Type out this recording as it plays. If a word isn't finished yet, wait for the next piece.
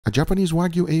A Japanese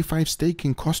Wagyu A5 steak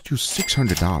can cost you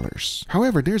 $600.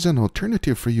 However, there's an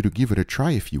alternative for you to give it a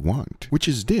try if you want, which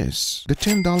is this. The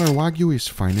 $10 Wagyu is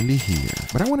finally here.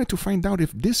 But I wanted to find out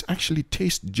if this actually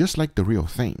tastes just like the real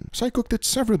thing. So I cooked it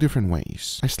several different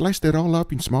ways. I sliced it all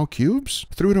up in small cubes,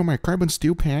 threw it on my carbon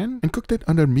steel pan, and cooked it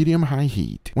under medium-high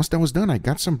heat. Once that was done, I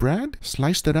got some bread,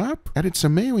 sliced it up, added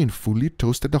some mayo, and fully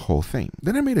toasted the whole thing.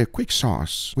 Then I made a quick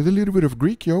sauce with a little bit of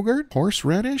Greek yogurt,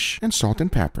 horseradish, and salt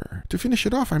and pepper. To finish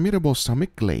it off, I made a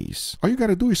balsamic glaze. All you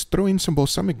gotta do is throw in some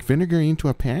balsamic vinegar into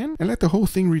a pan and let the whole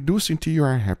thing reduce until you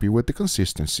are happy with the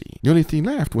consistency. The only thing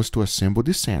left was to assemble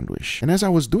this sandwich. And as I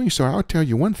was doing so, I'll tell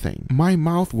you one thing. My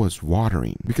mouth was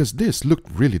watering because this looked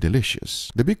really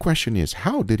delicious. The big question is,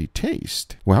 how did it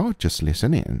taste? Well, just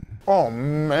listen in. Oh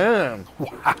man,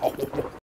 wow.